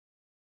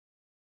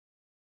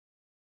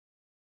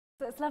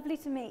So it's lovely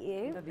to meet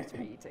you. Lovely to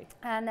meet you too.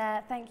 And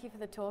thank you for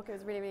the talk. It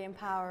was really, really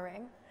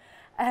empowering.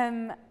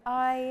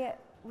 I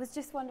was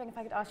just wondering if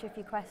I could ask you a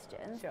few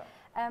questions. Sure.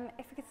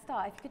 If we could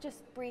start, if you could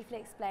just briefly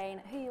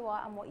explain who you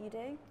are and what you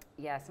do.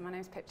 Yeah, so my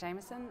name's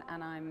Jamieson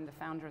and I'm the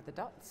founder of The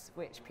Dots,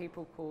 which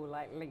people call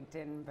like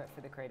LinkedIn, but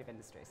for the creative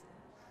industries.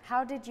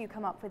 How did you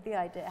come up with the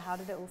idea? How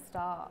did it all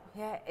start?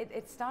 Yeah,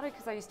 it started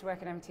because I used to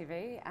work at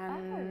MTV,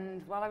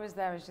 and while I was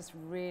there I was just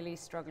really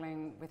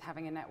struggling with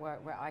having a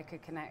network where I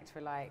could connect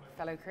with like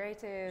fellow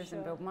creatives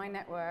and build my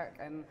network,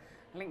 and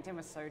LinkedIn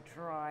was so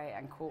dry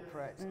and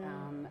corporate,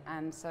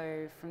 and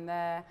so from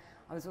there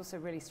I was also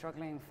really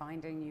struggling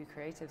finding new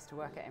creatives to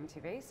work at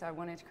MTV, so I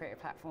wanted to create a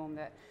platform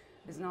that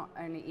is not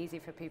only easy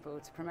for people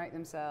to promote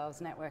themselves,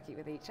 network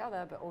with each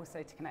other, but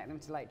also to connect them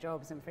to like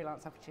jobs and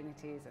freelance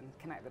opportunities and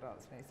connect the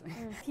dots basically.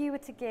 If you were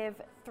to give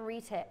 3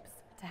 tips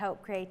to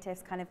help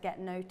creatives kind of get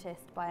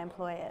noticed by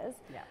employers,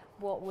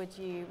 what would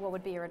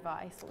be your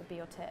advice? What would be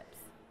your tips?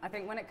 I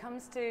think when it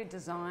comes to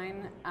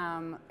design,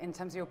 in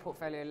terms of your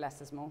portfolio,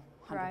 less is more,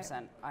 100%. Right.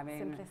 I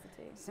mean,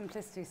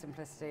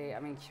 simplicity. I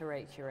mean,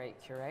 curate.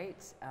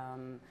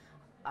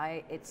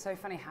 It's so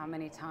funny how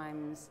many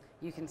times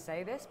you can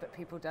say this, but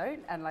people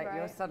don't, and like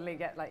you'll suddenly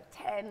get like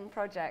 10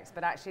 projects,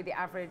 but actually the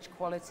average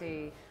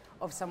quality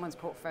of someone's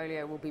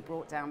portfolio will be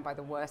brought down by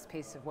the worst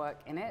piece of work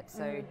in it,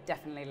 so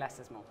definitely less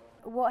is more.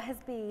 What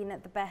has been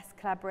the best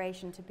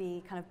collaboration to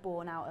be kind of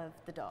born out of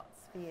The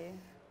Dots for you?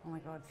 Oh my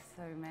God,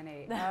 so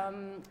many.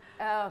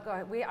 Oh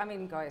God,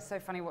 God, it's so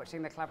funny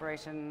watching the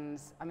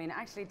collaborations. I mean,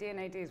 actually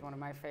D&AD is one of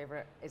my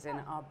favorite, is in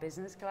our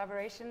business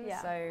collaborations.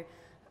 Yeah. So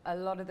a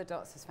lot of The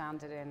Dots is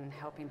founded in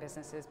helping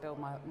businesses build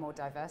more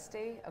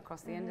diversity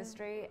across the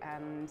industry,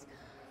 and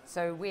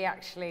so we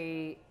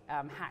actually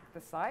hack the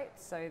site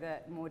so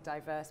that more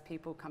diverse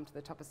people come to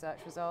the top of search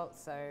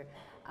results. So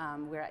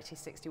we're actually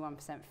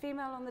 61%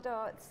 female on The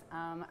Dots,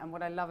 and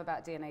what I love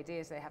about D&AD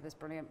is they have this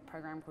brilliant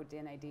program called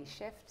D&AD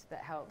Shift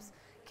that helps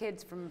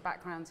kids from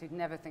backgrounds who'd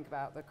never think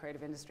about the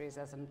creative industries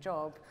as a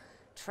job,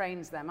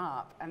 trains them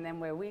up, and then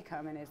where we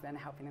come in is then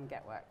helping them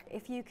get work.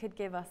 If you could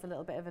give us a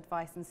little bit of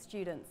advice on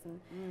students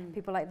and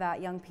people like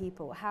that, young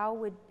people, how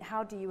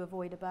do you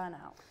avoid a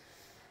burnout?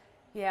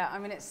 Yeah, I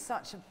mean, it's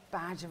such a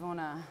badge of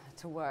honor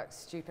to work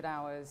stupid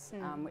hours,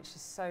 which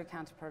is so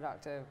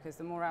counterproductive because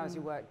the more hours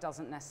you work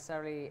doesn't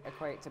necessarily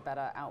equate to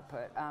better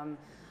output.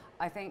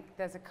 I think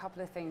there's a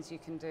couple of things you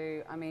can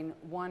do. I mean,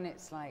 one,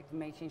 it's like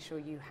making sure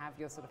you have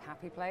your sort of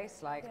happy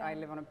place. Like I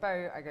live on a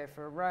boat, I go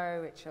for a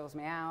row, it chills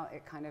me out,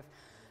 it kind of,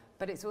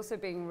 but it's also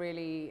being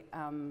really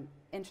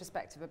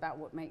introspective about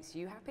what makes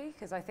you happy,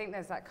 because I think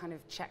there's that kind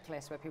of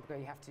checklist where people go,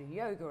 you have to do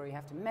yoga or you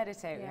have to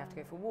meditate or you have to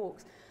go for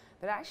walks.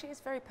 But actually it's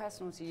very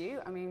personal to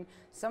you. I mean,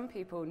 some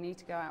people need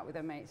to go out with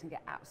their mates and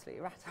get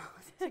absolutely rattled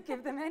to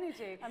give them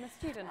energy. I'm a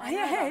student, I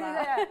know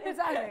about that. Yeah,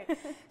 exactly.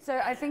 So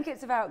I think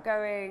it's about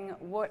going,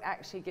 what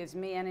actually gives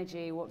me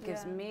energy, what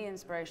gives me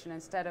inspiration,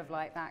 instead of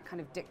like that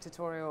kind of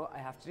dictatorial, I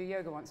have to do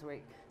yoga once a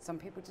week. Some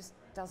people just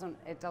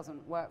it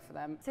doesn't work for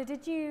them. So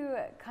did you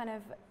kind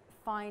of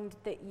find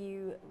that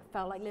you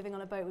felt like living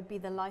on a boat would be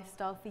the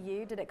lifestyle for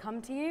you? Did it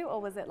come to you, or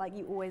was it like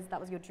you always, that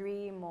was your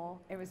dream? Or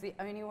it was the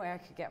only way I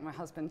could get my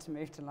husband to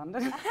move to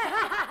London.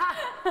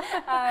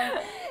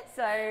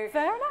 So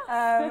fair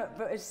enough.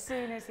 but as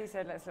soon as he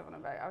said let's live on a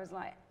boat, I was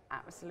like,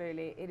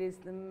 absolutely, it is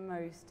the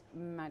most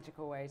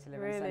magical way to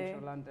live in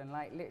central London.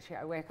 Like literally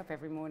I wake up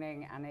every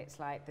morning and it's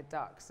like the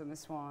ducks and the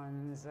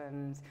swans,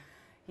 and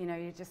you know,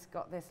 you just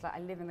got this, like, I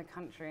live in the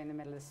country in the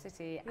middle of the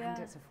city, and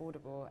it's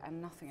affordable,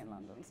 and nothing in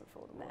London's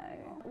affordable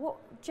anymore.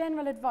 What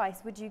general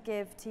advice would you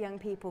give to young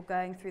people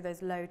going through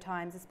those low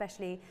times,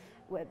 especially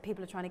where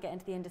people are trying to get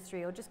into the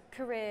industry, or just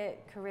career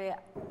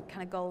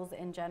kind of goals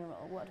in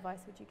general? What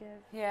advice would you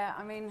give? Yeah,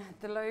 I mean,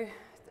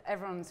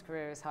 everyone's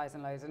career is highs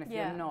and lows, and if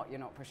you're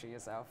not pushing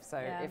yourself. So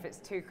if it's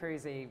too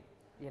cruisy,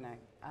 you know.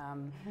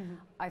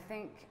 I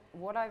think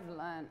what I've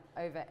learned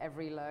over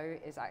every low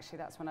is actually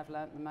that's when I've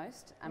learned the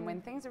most. And when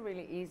things are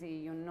really easy,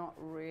 you're not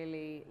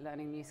really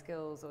learning new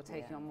skills or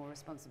taking on more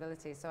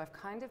responsibility. So I've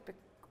kind of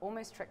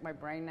almost tricked my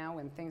brain now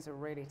when things are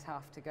really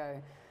tough to go,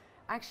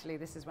 actually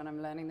this is when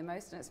I'm learning the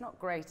most. And it's not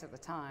great at the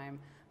time,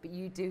 but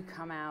you do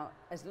come out,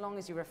 as long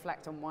as you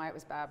reflect on why it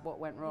was bad, what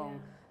went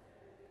wrong.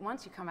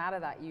 Once you come out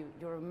of that,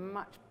 you're a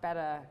much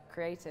better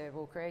creative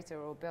or creator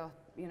or build,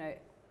 you know,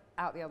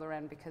 out the other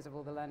end because of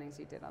all the learnings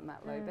you did on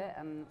that low bit.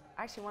 And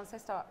actually once I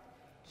start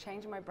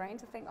changing my brain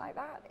to think like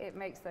that, it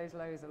makes those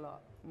lows a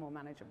lot more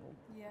manageable.